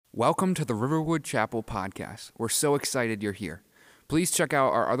Welcome to the Riverwood Chapel podcast. We're so excited you're here. Please check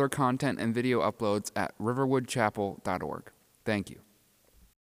out our other content and video uploads at riverwoodchapel.org. Thank you.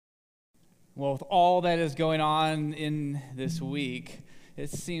 Well, with all that is going on in this week, it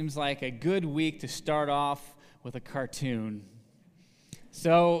seems like a good week to start off with a cartoon.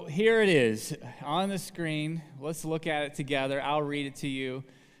 So here it is on the screen. Let's look at it together. I'll read it to you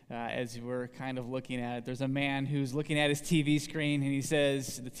as we're kind of looking at it. There's a man who's looking at his TV screen, and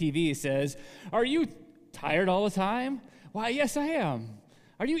the TV says, "Are you tired all the time?" "Why, yes, I am."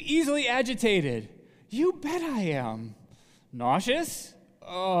 "Are you easily agitated?" "You bet I am." "Nauseous?"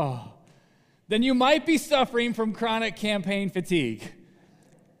 "Oh. Then you might be suffering from chronic campaign fatigue."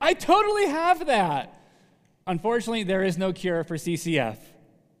 "I totally have that." "Unfortunately, there is no cure for CCF."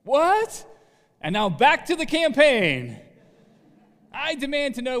 "What?" "And now back to the campaign." "I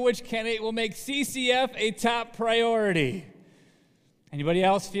demand to know which candidate will make CCF a top priority." Anybody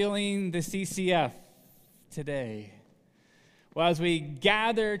else feeling the CCF today? Well, as we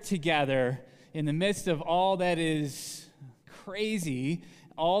gather together in the midst of all that is crazy,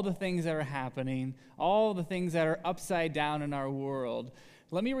 all the things that are happening, all the things that are upside down in our world,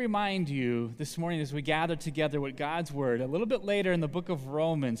 let me remind you this morning as we gather together with God's Word. A little bit later in the book of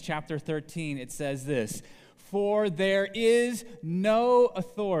Romans, chapter 13, it says this: "For there is no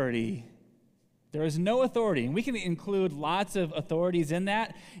authority." There is no authority, and we can include lots of authorities in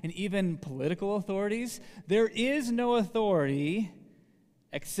that, and even political authorities. There is no authority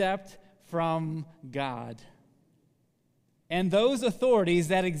except from God. And those authorities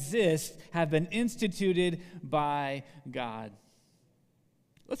that exist have been instituted by God.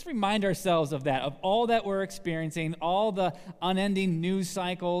 Let's remind ourselves of that, of all that we're experiencing, all the unending news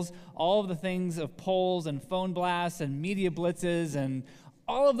cycles, all of the things of polls and phone blasts and media blitzes and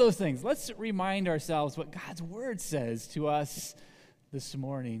all of those things. Let's remind ourselves what God's Word says to us this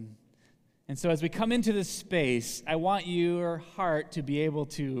morning. And so as we come into this space, I want your heart to be able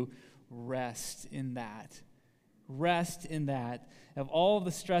to rest in that. Rest in that, of all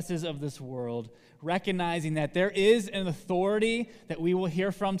the stresses of this world, recognizing that there is an authority that we will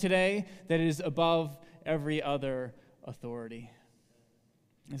hear from today that is above every other authority.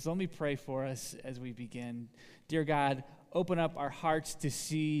 And so let me pray for us as we begin. Dear God, open up our hearts to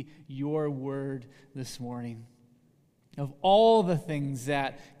see your word this morning. Of all the things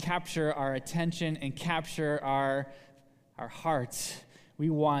that capture our attention and capture our hearts, we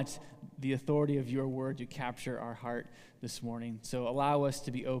want the authority of your word to capture our heart this morning. So allow us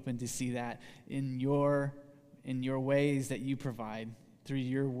to be open to see that in your ways that you provide through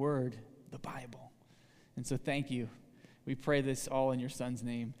your word, the Bible. And so thank you. We pray this all in your Son's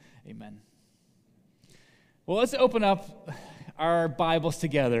name. Amen. Well, let's open up our Bibles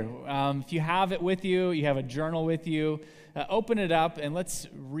together. If you have it with you, you have a journal with you, open it up and let's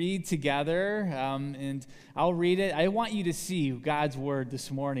read together. And I'll read it. I want you to see God's word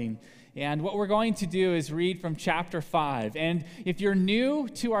this morning. And what we're going to do is read from chapter 5. And if you're new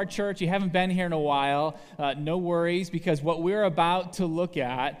to our church, you haven't been here in a while, no worries, because what we're about to look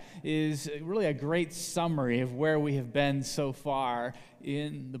at is really a great summary of where we have been so far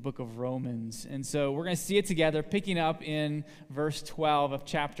in the book of Romans. And so we're going to see it together, picking up in verse 12 of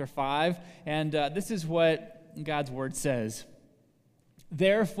chapter 5. And this is what God's word says.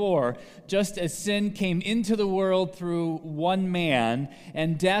 "Therefore, just as sin came into the world through one man,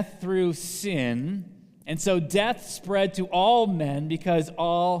 and death through sin, and so death spread to all men because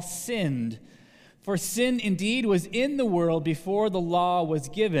all sinned. For sin indeed was in the world before the law was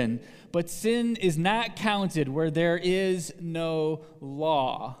given, but sin is not counted where there is no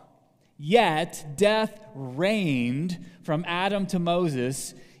law. Yet death reigned from Adam to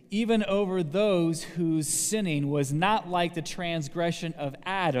Moses, even over those whose sinning was not like the transgression of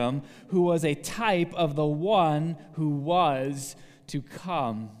Adam, who was a type of the one who was to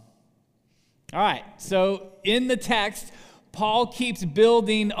come." All right, so in the text, Paul keeps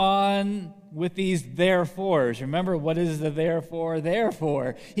building on with these therefores. Remember, what is the therefore?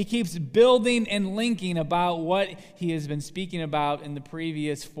 Therefore, he keeps building and linking about what he has been speaking about in the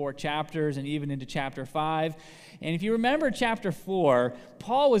previous 4 chapters and even into chapter 5. And if you remember chapter 4,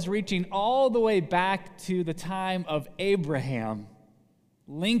 Paul was reaching all the way back to the time of Abraham,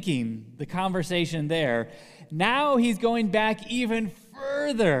 linking the conversation there. Now he's going back even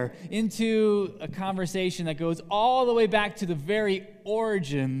further into a conversation that goes all the way back to the very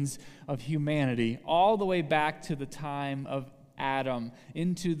origins of humanity, all the way back to the time of Adam,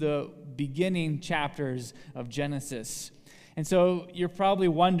 into the beginning chapters of Genesis. And so you're probably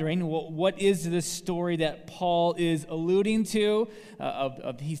wondering, well, what is this story that Paul is alluding to?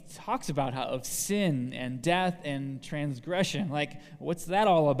 He talks about of sin and death and transgression. Like, what's that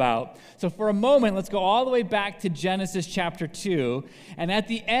all about? So for a moment, let's go all the way back to Genesis chapter 2. And at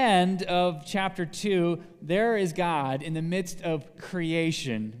the end of chapter 2, there is God in the midst of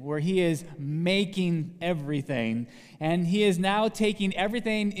creation, where he is making everything. And he is now taking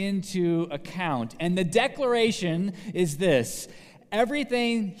everything into account. And the declaration is this: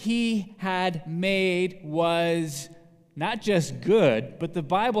 everything he had made was not just good, but the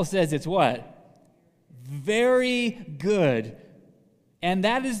Bible says it's what? Very good. And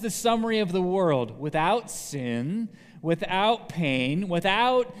that is the summary of the world. Without sin, without pain,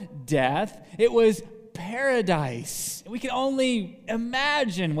 without death, it was paradise. We can only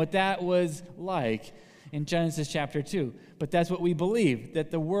imagine what that was like in Genesis chapter 2. But that's what we believe,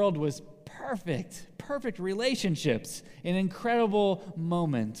 that the world was perfect relationships, an incredible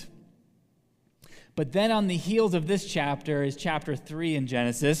moment. But then on the heels of this chapter is chapter 3 in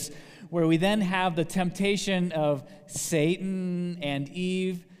Genesis, where we then have the temptation of Satan and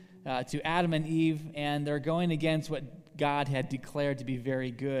Eve to Adam and Eve, and they're going against what God had declared to be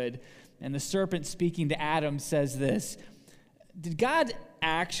very good. And the serpent speaking to Adam says this: did God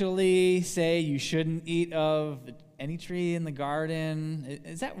actually say you shouldn't eat of any tree in the garden?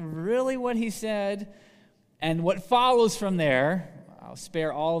 Is that really what he said? And what follows from there, I'll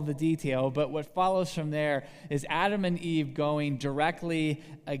spare all of the detail, but what follows from there is Adam and Eve going directly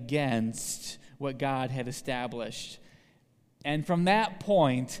against what God had established. And from that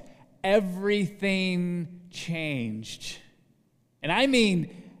point, everything changed. And I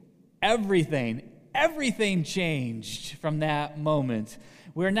mean everything. Everything changed from that moment.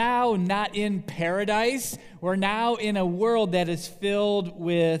 We're now not in paradise. We're now in a world that is filled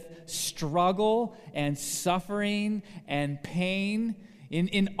with struggle and suffering and pain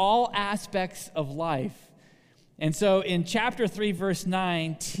in all aspects of life. And so in chapter 3, verse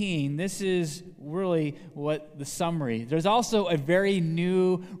 19, this is really what the summary. There's also a very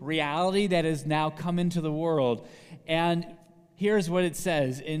new reality that has now come into the world. And here's what it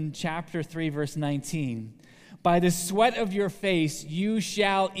says in chapter 3, verse 19. By the sweat of your face you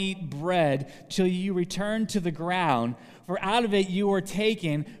shall eat bread till you return to the ground, for out of it you were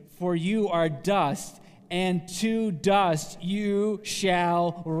taken, for you are dust, and to dust you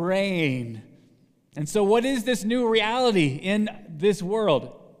shall reign. And so what is this new reality in this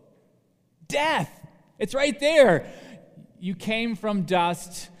world? Death. It's right there. You came from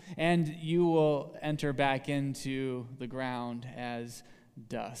dust, and you will enter back into the ground as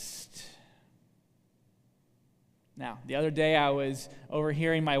dust. Now, the other day I was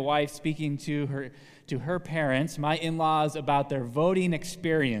overhearing my wife speaking to her parents, my in-laws, about their voting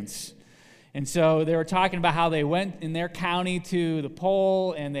experience. And so they were talking about how they went in their county to the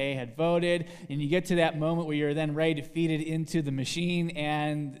poll and they had voted, and you get to that moment where you're then ready to feed it into the machine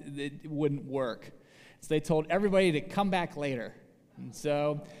and it wouldn't work. So they told everybody to come back later. And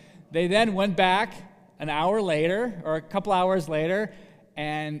so they then went back an hour later or a couple hours later,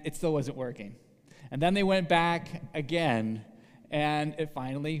 and it still wasn't working. And then they went back again, and it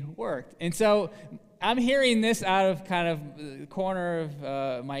finally worked. And so I'm hearing this out of kind of the corner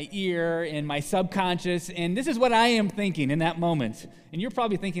of my ear in my subconscious, and this is what I am thinking in that moment. And you're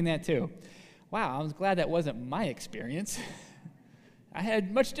probably thinking that too. Wow, I was glad that wasn't my experience. I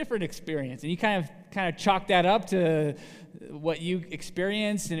had much different experience, and you kind of chalk that up to what you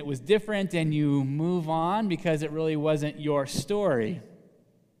experienced, and it was different, and you move on because it really wasn't your story.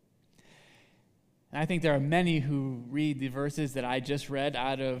 And I think there are many who read the verses that I just read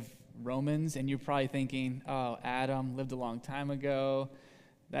out of Romans, and you're probably thinking, oh, Adam lived a long time ago.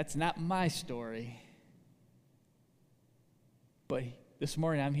 That's not my story. But this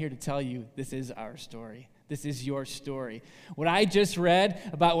morning I'm here to tell you this is our story. This is your story. What I just read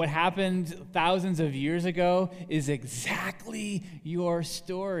about what happened thousands of years ago is exactly your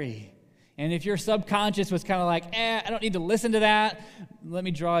story. And if your subconscious was kind of like, I don't need to listen to that, let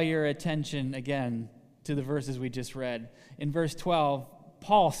me draw your attention again to the verses we just read. In verse 12,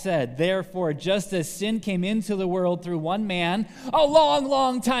 Paul said, therefore, just as sin came into the world through one man a long,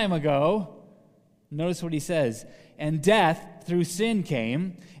 long time ago, notice what he says, and death through sin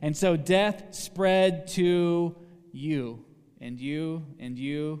came, and so death spread to you, and you, and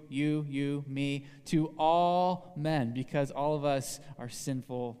you, me, to all men, because all of us are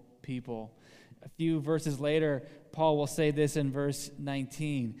sinful people. A few verses later, Paul will say this in verse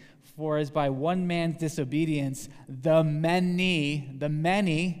 19, for as by one man's disobedience, the many,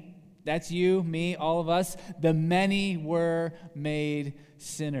 that's you, me, all of us, the many were made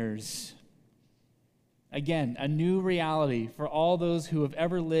sinners. Again, a new reality for all those who have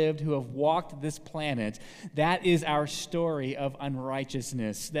ever lived, who have walked this planet. That is our story of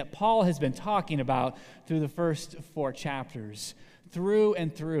unrighteousness that Paul has been talking about through the first 4 chapters. Through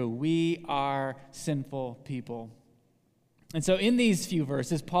and through, we are sinful people. And so in these few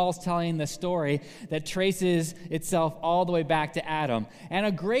verses, Paul's telling the story that traces itself all the way back to Adam. And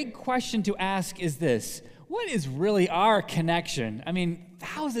a great question to ask is this: what is really our connection? I mean,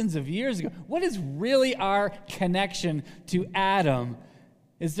 thousands of years ago, what is really our connection to Adam?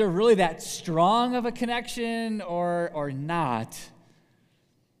 Is there really that strong of a connection or not?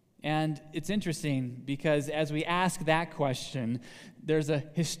 And it's interesting because as we ask that question, there's a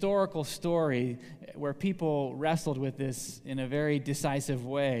historical story where people wrestled with this in a very decisive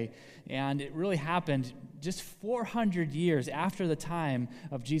way. And it really happened just 400 years after the time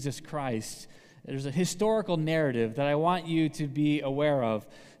of Jesus Christ. There's a historical narrative that I want you to be aware of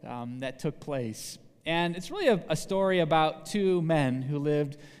that took place. And it's really a story about 2 men who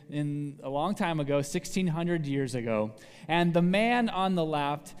lived in a long time ago, 1,600 years ago. And the man on the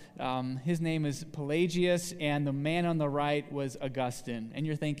left, his name is Pelagius, and the man on the right was Augustine. And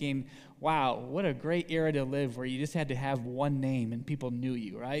you're thinking, wow, what a great era to live where you just had to have one name and people knew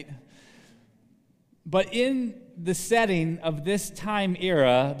you, right? But in the setting of this time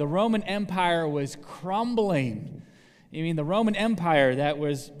era, the Roman Empire was crumbling. I mean, the Roman Empire that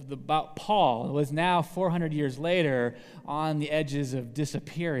was about Paul was now 400 years later on the edges of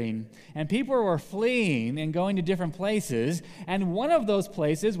disappearing. And people were fleeing and going to different places. And one of those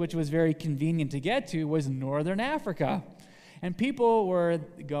places, which was very convenient to get to, was Northern Africa. And people were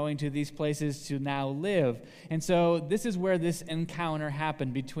going to these places to now live. And so this is where this encounter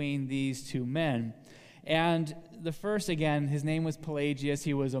happened between these 2 men. And the first, again, his name was Pelagius.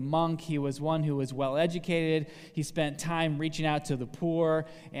 He was a monk. He was one who was well-educated. He spent time reaching out to the poor.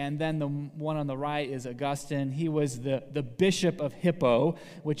 And then the one on the right is Augustine. He was the bishop of Hippo,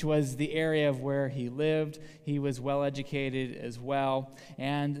 which was the area of where he lived. He was well-educated as well.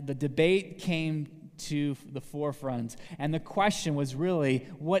 And the debate came to the forefront. And the question was really,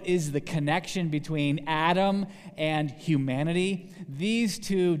 what is the connection between Adam and humanity? These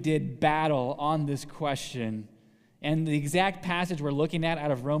 2 did battle on this question. And the exact passage we're looking at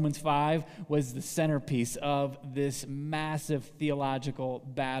out of Romans 5 was the centerpiece of this massive theological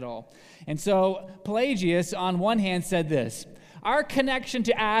battle. And so Pelagius, on one hand, said this: our connection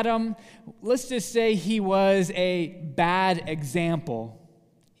to Adam, let's just say he was a bad example.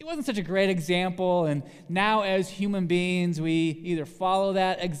 He wasn't such a great example, and now as human beings, we either follow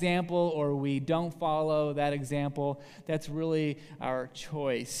that example or we don't follow that example. That's really our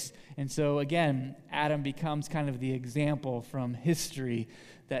choice. And so again, Adam becomes kind of the example from history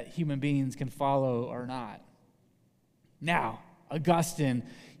that human beings can follow or not. Now, Augustine,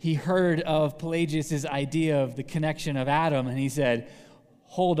 he heard of Pelagius' idea of the connection of Adam, and he said,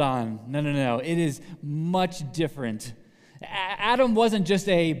 hold on, no, it is much different. Adam wasn't just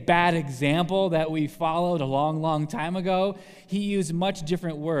a bad example that we followed a long, long time ago. He used much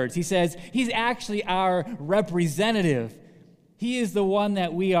different words. He says he's actually our representative. He is the one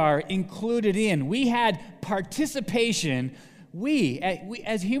that we are included in. We had participation. We,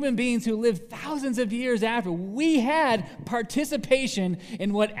 as human beings who lived thousands of years after, we had participation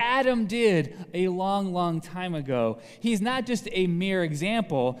in what Adam did a long, long time ago. He's not just a mere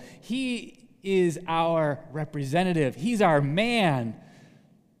example. He is our representative. He's our man.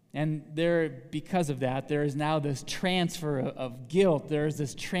 And because of that, there is now this transfer of guilt. There is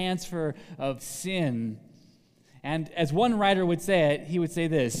this transfer of sin. And as one writer would say it, he would say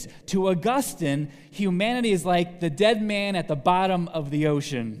this: to Augustine, humanity is like the dead man at the bottom of the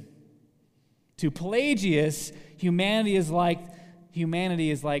ocean. To Pelagius, humanity is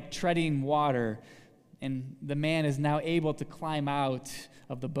like treading water, and the man is now able to climb out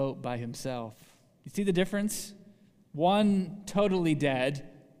of the boat by himself. You see the difference? One totally dead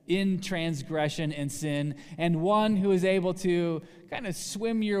in transgression and sin, and one who is able to kind of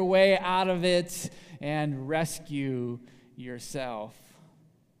swim your way out of it and rescue yourself.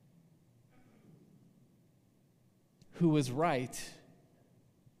 Who was right?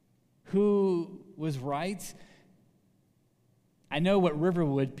 Who was right? I know what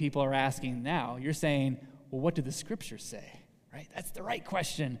Riverwood people are asking now. You're saying, well, what do the scriptures say? Right? That's the right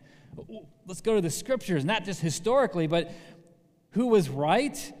question. Let's go to the scriptures, not just historically, but who was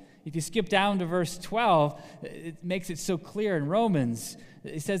right? If you skip down to verse 12, it makes it so clear in Romans.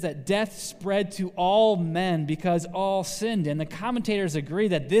 It says that death spread to all men because all sinned. And the commentators agree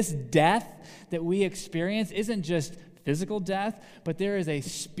that this death that we experience isn't just physical death, but there is a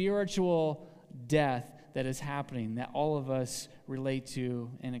spiritual death that is happening that all of us relate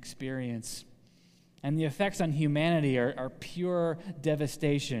to and experience. And the effects on humanity are pure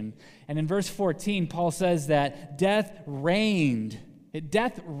devastation. And in verse 14, Paul says that death reigned.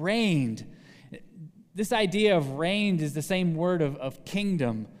 Death reigned. This idea of reigned is the same word of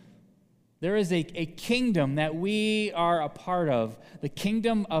kingdom. There is a kingdom that we are a part of, the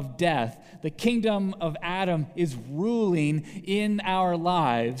kingdom of death. The kingdom of Adam is ruling in our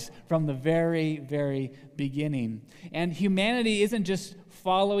lives from the very, very beginning. And humanity isn't just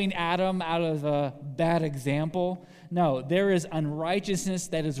following Adam out of a bad example. No, there is unrighteousness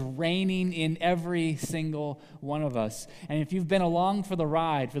that is reigning in every single one of us. And if you've been along for the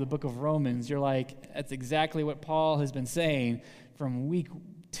ride for the book of Romans, you're like, that's exactly what Paul has been saying from week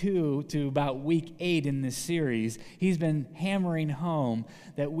 2 to about week 8 in this series. He's been hammering home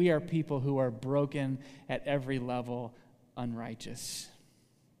that we are people who are broken at every level, unrighteous.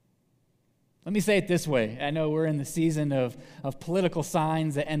 Let me say it this way. I know we're in the season of political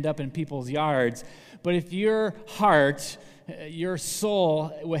signs that end up in people's yards, but if your heart, your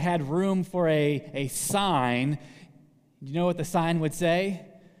soul had room for a sign, you know what the sign would say?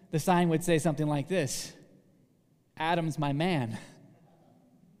 The sign would say something like this: Adam's my man.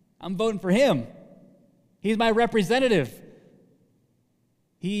 I'm voting for him. He's my representative.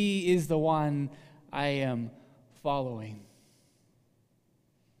 He is the one I am following.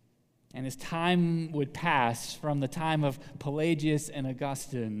 And as time would pass from the time of Pelagius and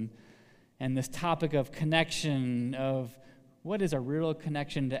Augustine, and this topic of connection, of what is a real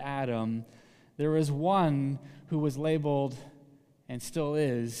connection to Adam, there was one who was labeled, and still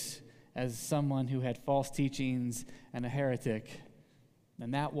is, as someone who had false teachings and a heretic.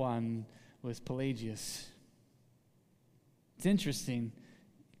 And that one was Pelagius. It's interesting.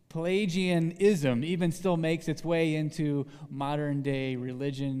 Pelagianism even still makes its way into modern day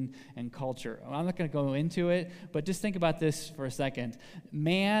religion and culture. I'm not going to go into it, but just think about this for a second.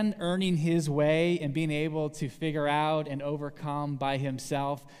 Man earning his way and being able to figure out and overcome by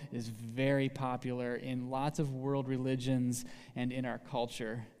himself is very popular in lots of world religions and in our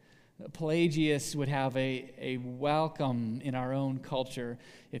culture. Pelagius would have a welcome in our own culture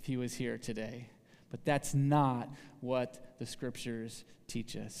if he was here today. But that's not what the Scriptures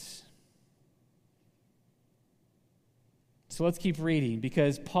teach us. So let's keep reading,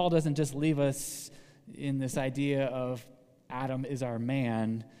 because Paul doesn't just leave us in this idea of Adam is our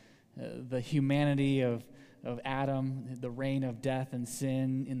man, the humanity of Adam, the reign of death and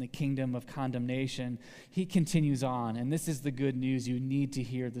sin in the kingdom of condemnation. He continues on, and this is the good news you need to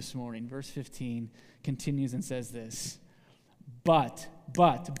hear this morning. Verse 15 continues and says this: But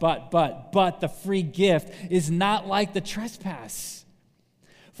the free gift is not like the trespass.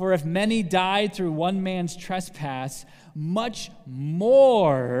 For if many died through one man's trespass, much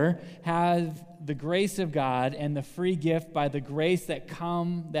more have the grace of God and the free gift by the grace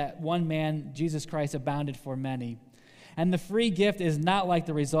that one man, Jesus Christ, abounded for many. And the free gift is not like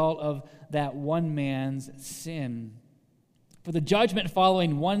the result of that one man's sin. For the judgment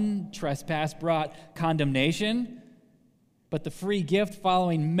following one trespass brought condemnation, but the free gift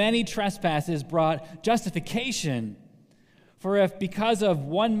following many trespasses brought justification. For if because of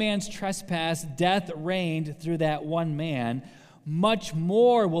one man's trespass death reigned through that one man, much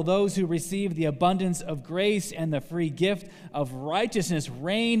more will those who receive the abundance of grace and the free gift of righteousness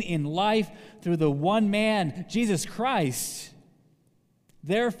reign in life through the one man, Jesus Christ.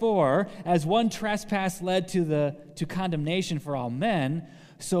 Therefore, as one trespass led to condemnation for all men,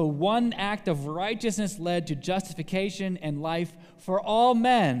 so one act of righteousness led to justification and life for all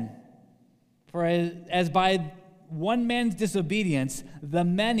men. For as by one man's disobedience, the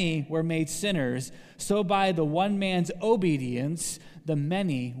many were made sinners, so by the one man's obedience, the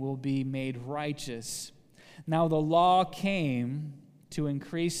many will be made righteous. Now the law came to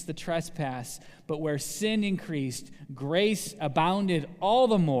increase the trespass, but where sin increased, grace abounded all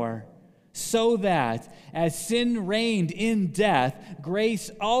the more, so that as sin reigned in death,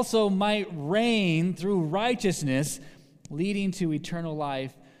 grace also might reign through righteousness, leading to eternal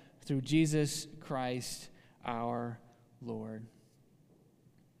life through Jesus Christ our Lord.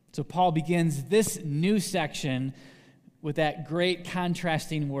 So Paul begins this new section with that great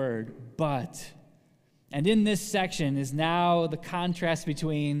contrasting word, but. And in this section is now the contrast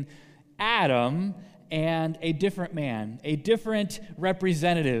between Adam and a different man, a different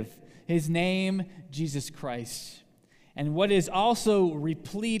representative. His name, Jesus Christ. And what is also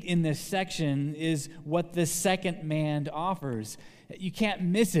replete in this section is what the second man offers. You can't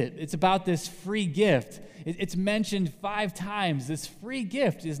miss it. It's about this free gift. It's mentioned 5 times. This free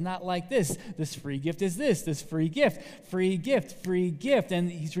gift is not like this. This free gift is this. This free gift, free gift, free gift. And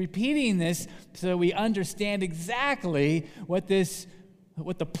he's repeating this so we understand exactly what this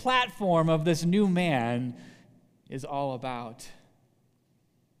what the platform of this new man is all about.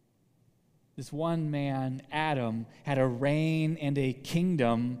 This one man, Adam, had a reign and a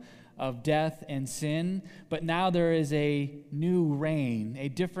kingdom of death and sin, but now there is a new reign, a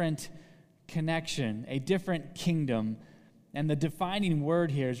different connection, a different kingdom. And the defining word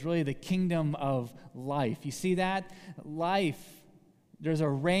here is really the kingdom of life. You see that? Life. There's a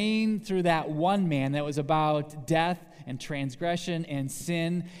reign through that one man that was about death and transgression and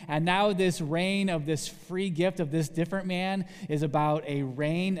sin. And now this reign of this free gift of this different man is about a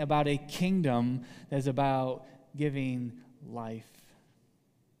reign, about a kingdom that is about giving life.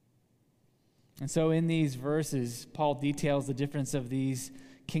 And so in these verses, Paul details the difference of these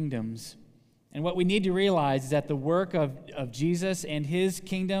kingdoms. And what we need to realize is that the work of Jesus and his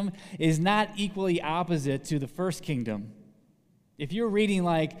kingdom is not equally opposite to the first kingdom. If you're reading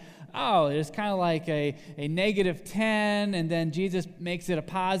like, oh, there's kind of like a negative 10, and then Jesus makes it a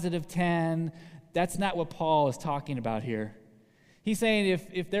positive 10, that's not what Paul is talking about here. He's saying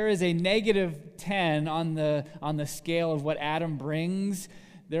if there is a negative 10 on the scale of what Adam brings,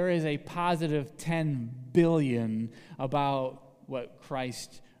 there is a positive 10 billion about what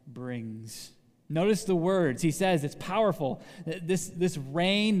Christ brings. Notice the words. He says it's powerful. This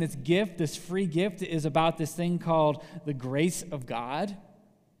reign, this gift, this free gift is about this thing called the grace of God.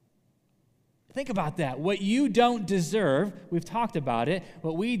 Think about that. What you don't deserve, we've talked about it,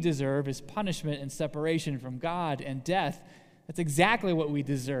 what we deserve is punishment and separation from God and death. That's exactly what we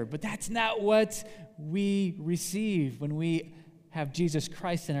deserve. But that's not what we receive when we have Jesus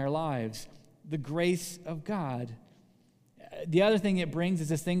Christ in our lives, the grace of God. The other thing it brings is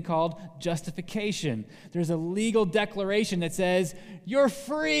this thing called justification. There's a legal declaration that says, you're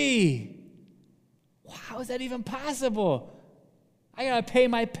free. How is that even possible? I got to pay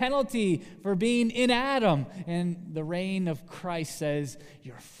my penalty for being in Adam. And the reign of Christ says,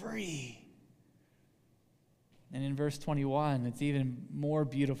 you're free. And in verse 21, it's even more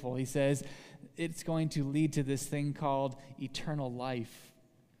beautiful. He says, it's going to lead to this thing called eternal life.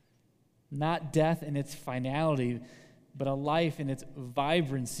 Not death in its finality, but a life in its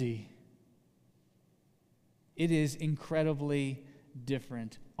vibrancy. It is incredibly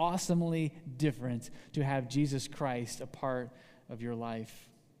different, awesomely different to have Jesus Christ a part of your life.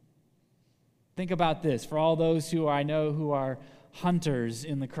 Think about this. For all those who I know who are hunters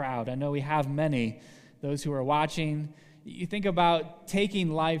in the crowd, I know we have many, those who are watching, you think about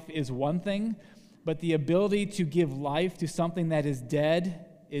taking life is one thing, but the ability to give life to something that is dead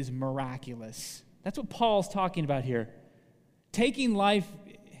is miraculous. That's what Paul's talking about here. Taking life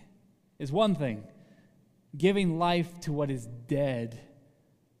is one thing. Giving life to what is dead,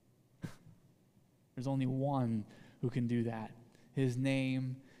 there's only one who can do that. His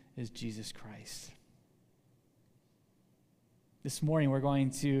name is Jesus Christ. This morning we're going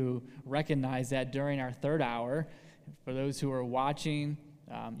to recognize that during our third hour. For those who are watching,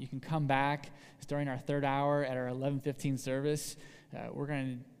 you can come back. It's during our third hour at our 11:15 service. We're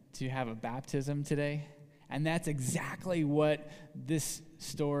going to have a baptism today. And that's exactly what this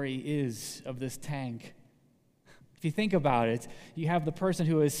story is of this tank. If you think about it, you have the person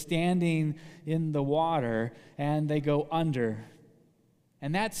who is standing in the water and they go under.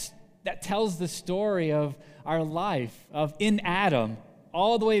 And that tells the story of our life, of in Adam,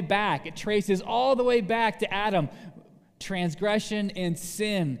 all the way back. It traces all the way back to Adam. Transgression and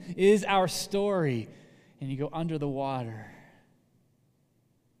sin is our story. And you go under the water.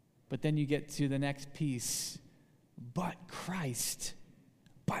 But then you get to the next piece. But Christ.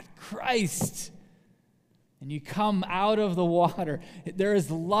 And you come out of the water. There is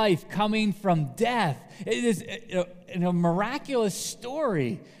life coming from death. It is a miraculous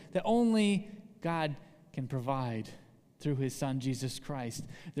story that only God can provide through his Son, Jesus Christ.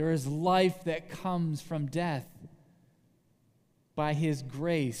 There is life that comes from death by his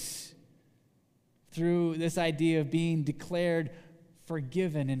grace through this idea of being declared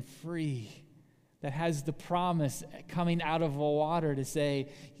forgiven and free, that has the promise coming out of the water to say,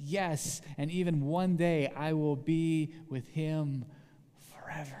 yes, and even one day I will be with him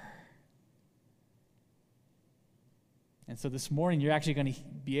forever. And so this morning you're actually going to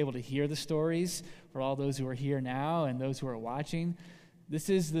be able to hear the stories for all those who are here now and those who are watching. This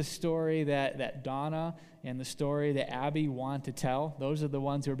is the story that Donna and the story that Abby want to tell. Those are the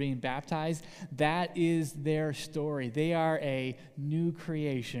ones who are being baptized. That is their story. They are a new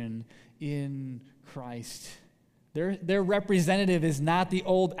creation in Christ. Their representative is not the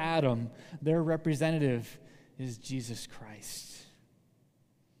old Adam. Their representative is Jesus Christ.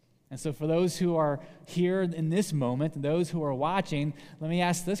 And so for those who are here in this moment, and those who are watching, let me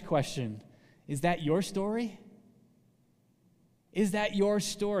ask this question. Is that your story? Is that your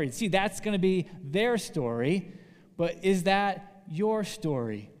story? See, that's going to be their story, but is that your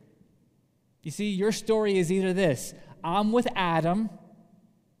story? You see, your story is either this: I'm with Adam,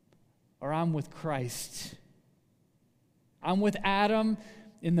 or I'm with Christ. I'm with Adam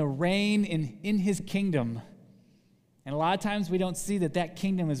in the reign in his kingdom. And a lot of times we don't see that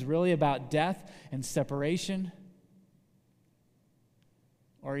kingdom is really about death and separation.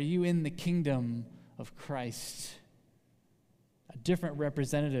 Or are you in the kingdom of Christ? A different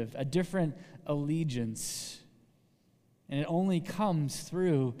representative, a different allegiance. And it only comes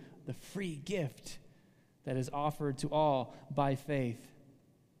through the free gift that is offered to all by faith.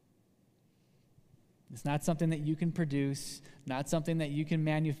 It's not something that you can produce, not something that you can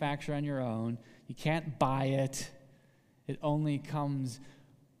manufacture on your own. You can't buy it. It only comes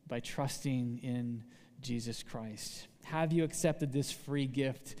by trusting in Jesus Christ. Have you accepted this free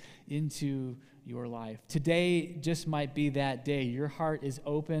gift into your life? Today just might be that day. Your heart is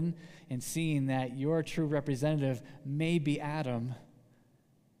open and seeing that your true representative may be Adam.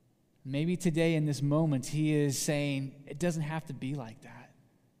 Maybe today in this moment he is saying, it doesn't have to be like that.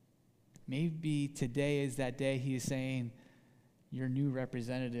 Maybe today is that day he is saying, your new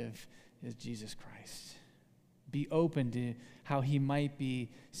representative is Jesus Christ. Be open to how he might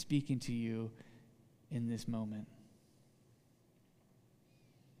be speaking to you in this moment.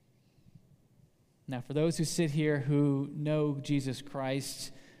 Now, for those who sit here who know Jesus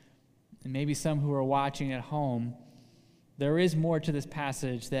Christ, and maybe some who are watching at home, there is more to this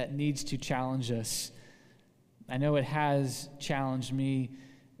passage that needs to challenge us. I know it has challenged me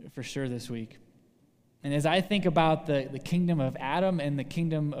for sure this week. And as I think about the kingdom of Adam and the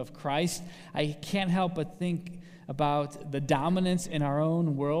kingdom of Christ, I can't help but think about the dominance in our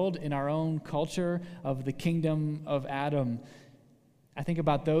own world, in our own culture of the kingdom of Adam. I think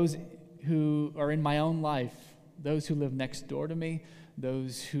about those who are in my own life, those who live next door to me,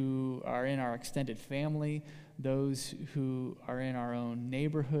 those who are in our extended family, those who are in our own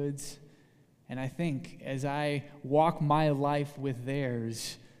neighborhoods. And I think as I walk my life with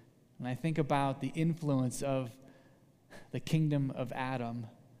theirs, and I think about the influence of the kingdom of Adam,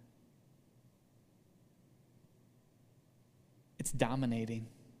 it's dominating.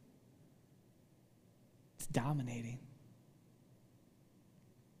 It's dominating.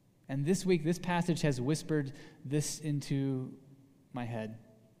 And this week, this passage has whispered this into my head.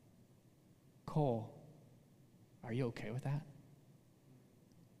 Cole, are you okay with that?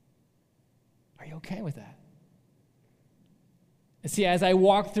 Are you okay with that? See, as I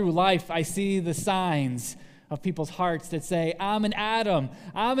walk through life, I see the signs of people's hearts that say, I'm an Adam.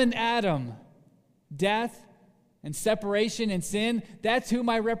 I'm an Adam. Death and separation and sin, that's who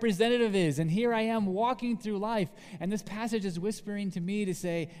my representative is. And here I am walking through life, and this passage is whispering to me to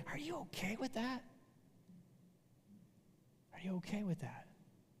say, are you okay with that? Are you okay with that?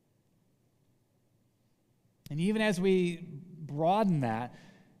 And even as we broaden that,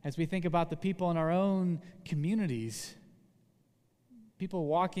 as we think about the people in our own communities, people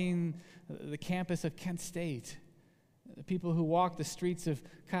walking the campus of Kent State, the people who walk the streets of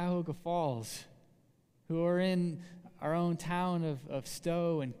Cuyahoga Falls, who are in our own town of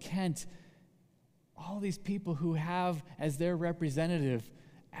Stowe and Kent, all these people who have as their representative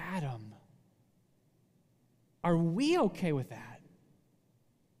Adam. Are we okay with that?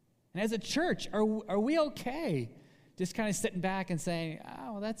 And as a church, are we okay just kind of sitting back and saying,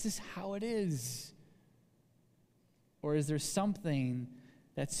 oh, that's just how it is? Or is there something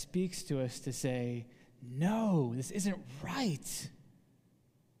that speaks to us to say, no, this isn't right?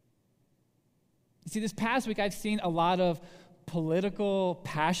 You see, this past week I've seen a lot of political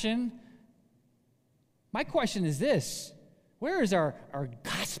passion. My question is this: where is our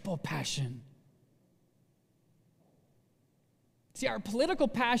gospel passion? See, our political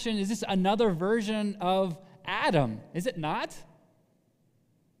passion is just another version of Adam, is it not?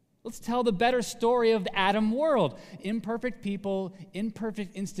 Let's tell the better story of the Adam world. Imperfect people,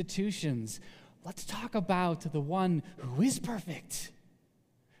 imperfect institutions. Let's talk about the one who is perfect,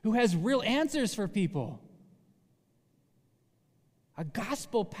 who has real answers for people. A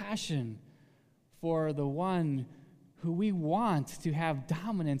gospel passion for the one who we want to have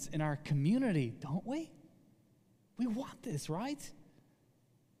dominance in our community, don't we? We want this, right?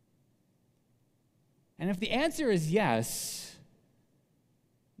 And if the answer is yes,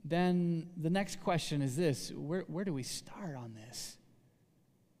 then the next question is this: where do we start on this?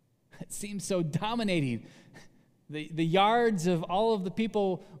 It seems so dominating. The yards of all of the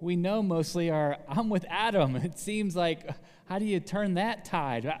people we know mostly are, I'm with Adam. It seems like, how do you turn that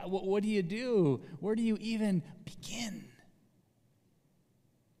tide? What do you do? Where do you even begin?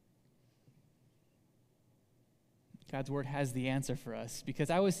 God's word has the answer for us. Because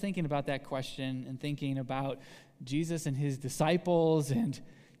I was thinking about that question and thinking about Jesus and his disciples, and can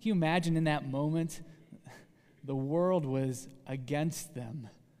you imagine in that moment, the world was against them.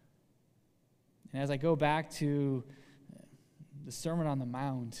 And as I go back to the Sermon on the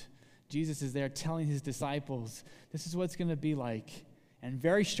Mount, Jesus is there telling his disciples, this is what it's going to be like. And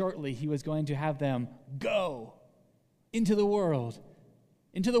very shortly, he was going to have them go into the world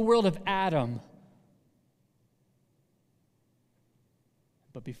of Adam.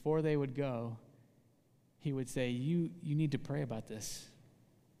 But before they would go, he would say, you need to pray about this.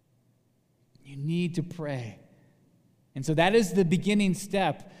 You need to pray. And so that is the beginning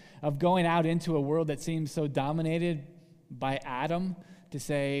step of going out into a world that seems so dominated by Adam, to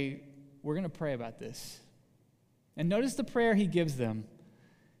say, we're going to pray about this. And notice the prayer he gives them.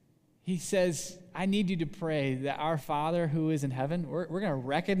 He says, I need you to pray that our Father who is in heaven, we're going to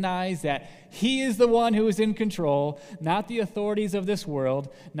recognize that he is the one who is in control, not the authorities of this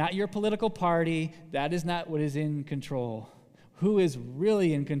world, not your political party. That is not what is in control. Who is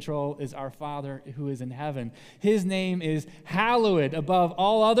really in control is our Father who is in heaven. His name is hallowed above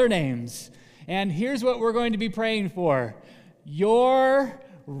all other names. And here's what we're going to be praying for. Your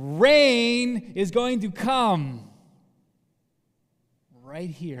reign is going to come right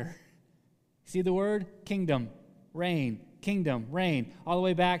here. See the word? Kingdom, reign, all the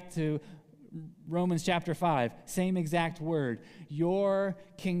way back to Romans chapter 5, same exact word. Your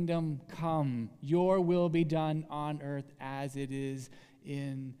kingdom come, your will be done on earth as it is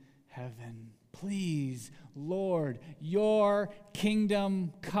in heaven. Please, Lord, your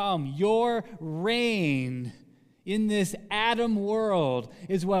kingdom come, your reign in this Adam world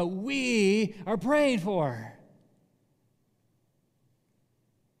is what we are praying for.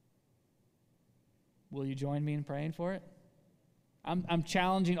 Will you join me in praying for it? I'm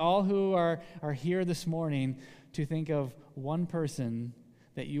challenging all who are here this morning to think of one person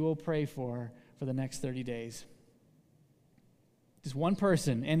that you will pray for the next 30 days. Just one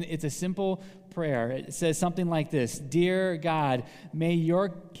person, and it's a simple prayer. It says something like this: Dear God, may your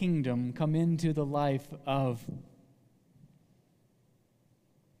kingdom come into the life of...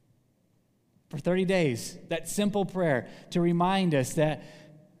 For 30 days, that simple prayer to remind us that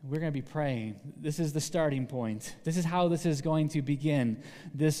we're going to be praying. This is the starting point. This is how this is going to begin.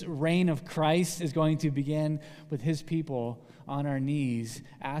 This reign of Christ is going to begin with his people on our knees,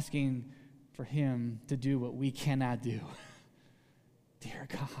 asking for him to do what we cannot do. Dear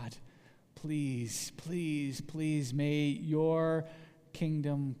God, please, please, please, may your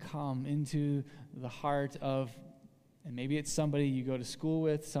kingdom come into the heart of... And maybe it's somebody you go to school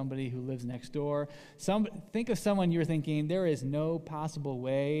with, somebody who lives next door. Think of someone you're thinking, there is no possible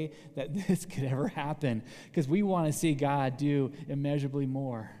way that this could ever happen, because we want to see God do immeasurably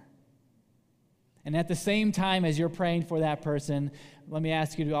more. And at the same time as you're praying for that person, let me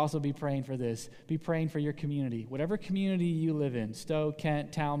ask you to also be praying for this. Be praying for your community. Whatever community you live in, Stowe,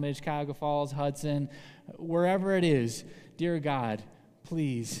 Kent, Talmadge, Cuyahoga Falls, Hudson, wherever it is, dear God,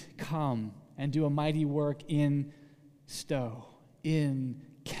 please come and do a mighty work in Stowe, in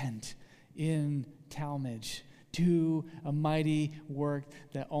Kent, in Talmadge. Do a mighty work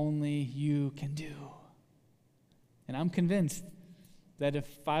that only you can do. And I'm convinced that if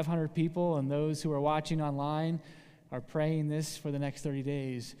 500 people and those who are watching online are praying this for the next 30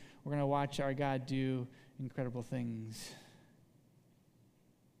 days, we're going to watch our God do incredible things.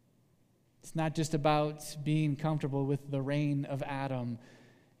 It's not just about being comfortable with the reign of Adam.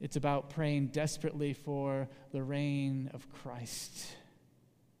 It's about praying desperately for the reign of Christ.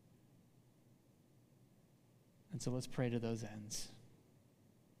 And so let's pray to those ends.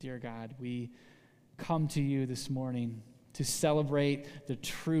 Dear God, we come to you this morning to celebrate the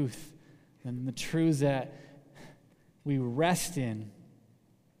truth and the truths that we rest in.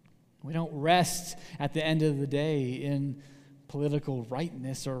 We don't rest at the end of the day in political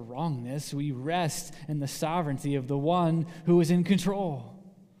rightness or wrongness. We rest in the sovereignty of the one who is in control.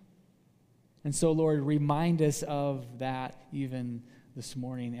 And so, Lord, remind us of that even this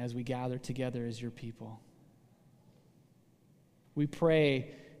morning as we gather together as your people. We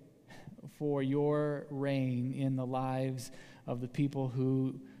pray for your reign in the lives of the people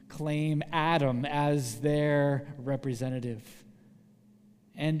who claim Adam as their representative.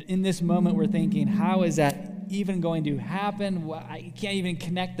 And in this moment, we're thinking, how is that even going to happen? Well, I can't even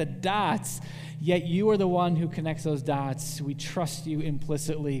connect the dots. Yet you are the one who connects those dots. We trust you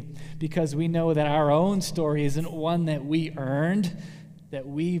implicitly because we know that our own story isn't one that we earned, that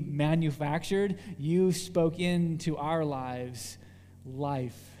we manufactured. You spoke into our lives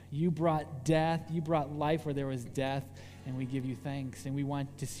life. You brought death. You brought life where there was death. And we give you thanks, and we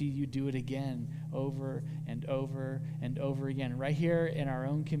want to see you do it again, over and over and over again, right here in our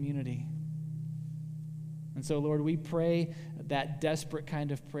own community. And so, Lord, we pray that desperate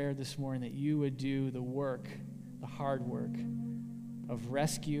kind of prayer this morning, that you would do the work, the hard work of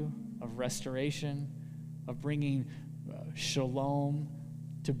rescue, of restoration, of bringing shalom,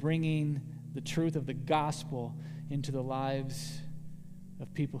 to bringing the truth of the gospel into the lives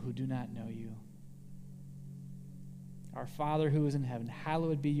of people who do not know you. Our Father who is in heaven,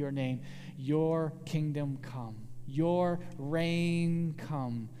 hallowed be your name. Your kingdom come. Your reign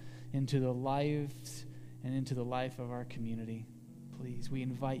come into the lives and into the life of our community. Please, we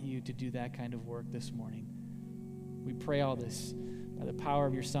invite you to do that kind of work this morning. We pray all this by the power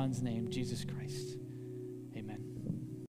of your Son's name, Jesus Christ.